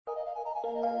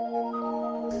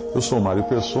Eu sou Mário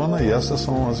Persona e essas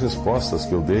são as respostas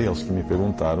que eu dei aos que me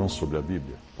perguntaram sobre a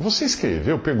Bíblia. Você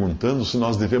escreveu perguntando se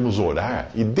nós devemos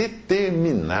orar e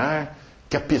determinar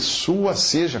que a pessoa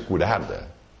seja curada.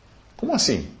 Como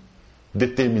assim?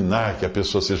 Determinar que a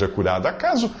pessoa seja curada?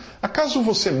 Acaso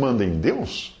você manda em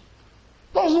Deus?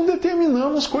 Nós não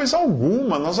determinamos coisa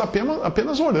alguma, nós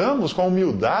apenas oramos com a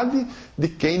humildade de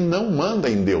quem não manda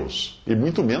em Deus, e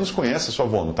muito menos conhece a sua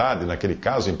vontade, naquele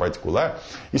caso em particular.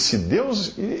 E se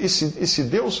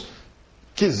Deus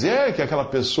quiser que aquela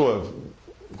pessoa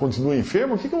continue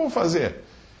enferma, o que eu vou fazer?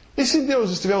 E se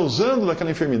Deus estiver usando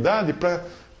daquela enfermidade para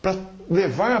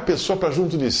levar a pessoa para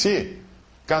junto de si,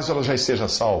 caso ela já esteja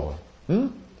salva?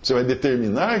 Você vai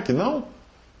determinar que não?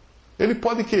 Ele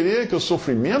pode querer que os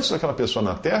sofrimentos daquela pessoa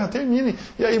na terra terminem.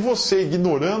 E aí você,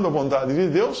 ignorando a vontade de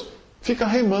Deus, fica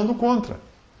remando contra.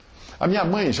 A minha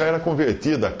mãe já era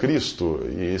convertida a Cristo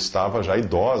e estava já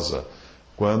idosa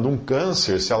quando um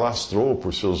câncer se alastrou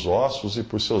por seus ossos e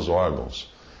por seus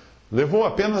órgãos.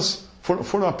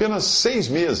 Foram apenas 6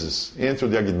 meses entre o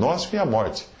diagnóstico e a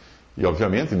morte. E,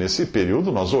 obviamente, nesse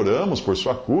período nós oramos por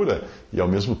sua cura e, ao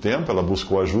mesmo tempo, ela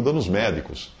buscou ajuda nos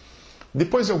médicos.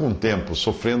 Depois de algum tempo,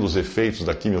 sofrendo os efeitos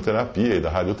da quimioterapia e da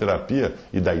radioterapia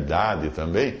e da idade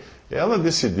também, ela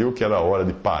decidiu que era hora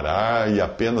de parar e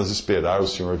apenas esperar o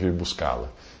Senhor vir buscá-la.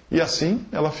 E assim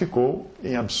ela ficou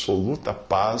em absoluta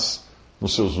paz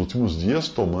nos seus últimos dias,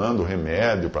 tomando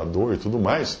remédio para dor e tudo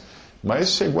mais.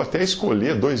 Mas chegou até a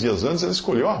escolher, 2 dias antes, ela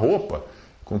escolheu a roupa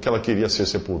com que ela queria ser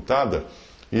sepultada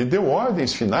e deu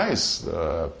ordens finais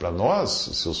para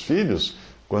nós, seus filhos,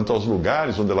 quanto aos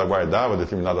lugares onde ela guardava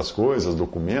determinadas coisas,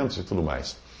 documentos e tudo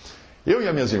mais. Eu e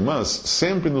as minhas irmãs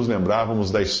sempre nos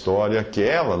lembrávamos da história que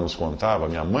ela nos contava,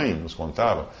 minha mãe nos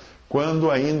contava,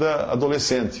 quando ainda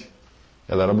adolescente.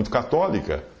 Ela era muito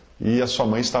católica e a sua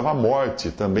mãe estava à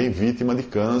morte, também vítima de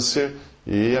câncer,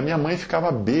 e a minha mãe ficava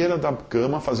à beira da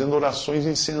cama fazendo orações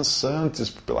incessantes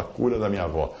pela cura da minha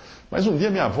avó. Mas um dia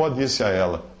minha avó disse a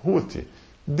ela: Ruth,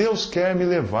 Deus quer me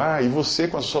levar e você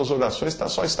com as suas orações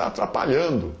só está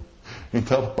atrapalhando.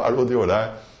 Então ela parou de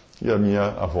orar e a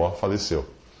minha avó faleceu.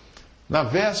 Na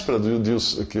véspera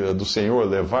do Senhor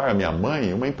levar a minha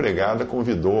mãe, uma empregada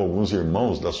convidou alguns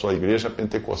irmãos da sua igreja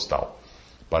pentecostal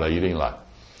para irem lá.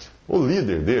 O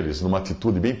líder deles, numa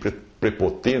atitude bem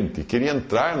prepotente, queria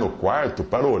entrar no quarto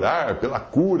para orar pela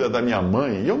cura da minha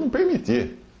mãe e eu não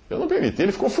permiti.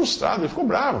 Ele ficou frustrado, ele ficou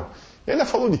bravo. Ele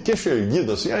falou de queixo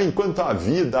erguido, assim, enquanto há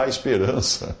vida, há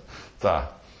esperança.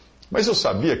 Tá. Mas eu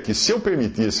sabia que se eu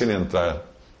permitisse ele entrar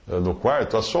no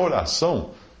quarto, a sua oração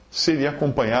seria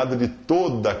acompanhada de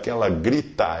toda aquela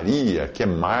gritaria que é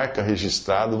marca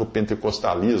registrada do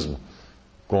pentecostalismo,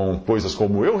 com coisas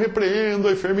como: eu repreendo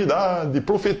a enfermidade,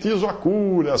 profetizo a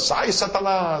cura, sai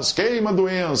Satanás, queima a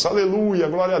doença, aleluia,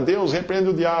 glória a Deus, repreende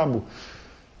o diabo.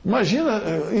 Imagina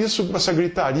isso, essa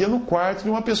gritaria no quarto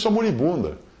de uma pessoa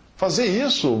moribunda. Fazer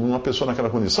isso numa pessoa naquela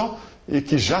condição e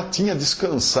que já tinha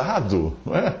descansado,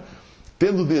 não é?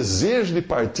 Tendo desejo de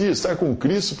partir, estar com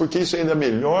Cristo, porque isso ainda é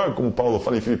melhor, como Paulo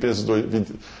fala em Filipenses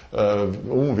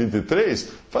 1:23,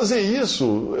 fazer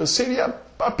isso seria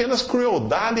apenas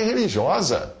crueldade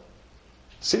religiosa,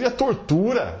 seria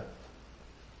tortura.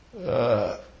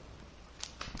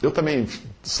 Eu também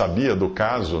sabia do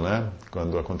caso, né?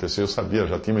 Quando aconteceu, eu sabia,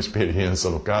 já tinha uma experiência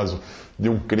no caso de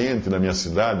um crente na minha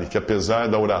cidade que, apesar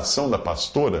da oração da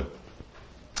pastora,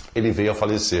 ele veio a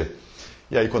falecer.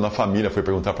 E aí, quando a família foi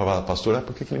perguntar para a pastora: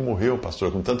 por que ele morreu,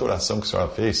 pastora, com tanta oração que a senhora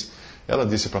fez? Ela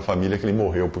disse para a família que ele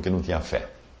morreu porque não tinha fé.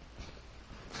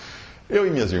 Eu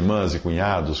e minhas irmãs e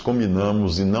cunhados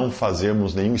combinamos de não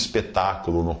fazermos nenhum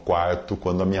espetáculo no quarto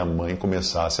quando a minha mãe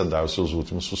começasse a dar os seus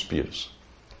últimos suspiros.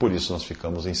 Por isso nós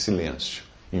ficamos em silêncio,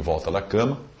 em volta da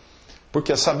cama,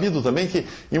 porque é sabido também que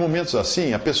em momentos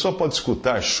assim a pessoa pode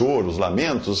escutar choros,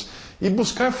 lamentos e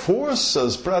buscar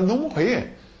forças para não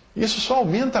morrer. Isso só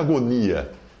aumenta a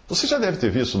agonia. Você já deve ter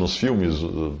visto nos filmes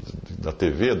da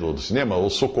TV, do cinema, o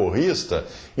socorrista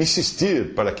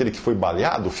insistir para aquele que foi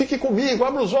baleado: fique comigo,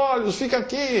 abra os olhos, fica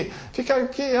aqui,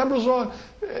 abra os olhos.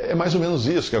 É mais ou menos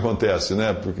isso que acontece,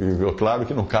 né? Porque, claro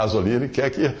que no caso ali ele quer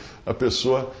que a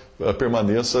pessoa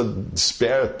permaneça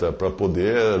desperta para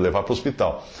poder levar para o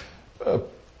hospital.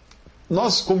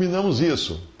 Nós combinamos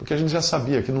isso, porque a gente já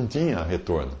sabia que não tinha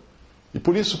retorno. E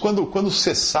por isso, quando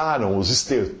cessaram os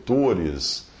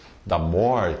estertores da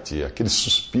morte, aqueles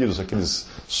suspiros, aqueles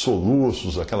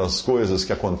soluços, aquelas coisas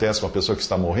que acontecem com a pessoa que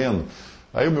está morrendo,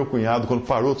 aí o meu cunhado, quando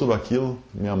parou tudo aquilo,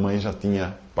 minha mãe já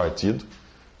tinha partido,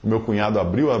 o meu cunhado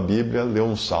abriu a Bíblia, leu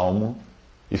um salmo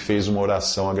e fez uma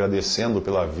oração agradecendo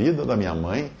pela vida da minha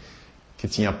mãe, que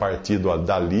tinha partido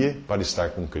dali para estar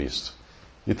com Cristo.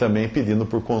 e também pedindo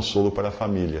por consolo para a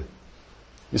família.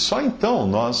 E só então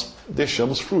nós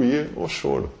deixamos fluir o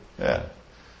choro.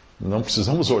 Não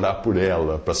precisamos orar por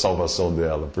ela, para a salvação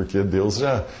dela, porque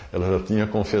ela já tinha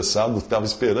confessado, estava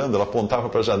esperando, ela apontava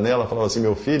para a janela e falava assim: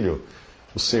 meu filho,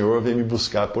 o Senhor vem me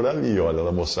buscar por ali. Olha,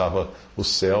 ela mostrava o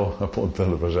céu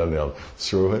apontando para a janela. O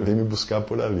Senhor vem me buscar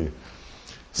por ali.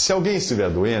 Se alguém estiver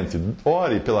doente,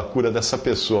 ore pela cura dessa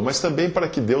pessoa, mas também para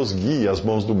que Deus guie as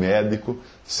mãos do médico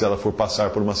se ela for passar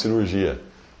por uma cirurgia.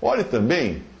 Ore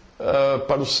também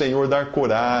para o Senhor dar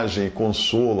coragem e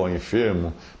consolo ao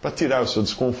enfermo, para tirar o seu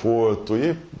desconforto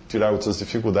e tirar outras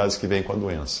dificuldades que vêm com a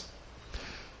doença.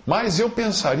 Mas eu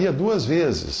pensaria 2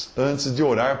 vezes antes de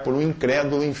orar por um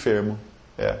incrédulo enfermo.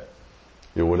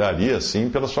 Eu oraria, sim,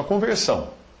 pela sua conversão.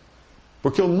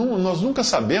 Porque nós nunca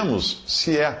sabemos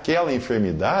se é aquela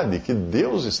enfermidade que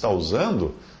Deus está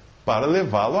usando para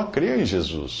levá-lo a crer em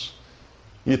Jesus.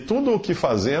 E tudo o que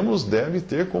fazemos deve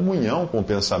ter comunhão com o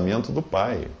pensamento do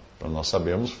Pai, para nós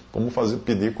sabermos como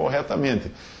pedir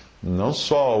corretamente. Não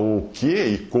só o que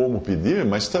e como pedir,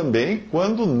 mas também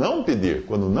quando não pedir,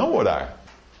 quando não orar.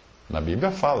 Na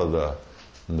Bíblia fala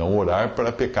não orar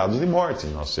para pecados de morte.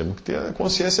 Nós temos que ter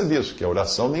consciência disso, que a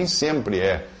oração nem sempre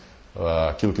é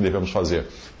aquilo que devemos fazer.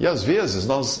 E às vezes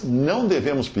nós não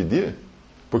devemos pedir,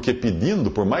 porque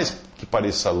pedindo, por mais que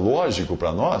pareça lógico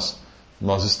para nós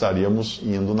estaríamos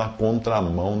indo na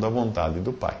contramão da vontade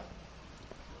do Pai.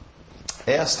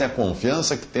 Esta é a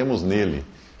confiança que temos nele,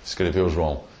 escreveu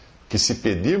João, que se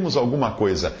pedirmos alguma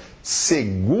coisa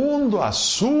segundo a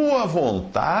sua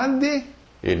vontade,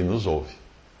 ele nos ouve.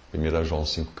 1 João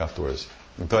 5,14.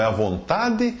 Então é a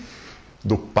vontade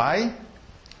do Pai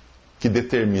que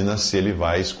determina se ele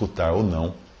vai escutar ou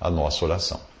não a nossa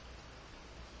oração.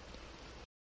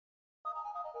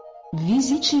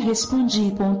 Visite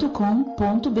respondi.com.br.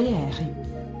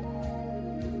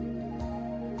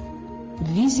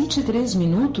 Visite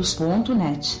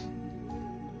 3minutos.net.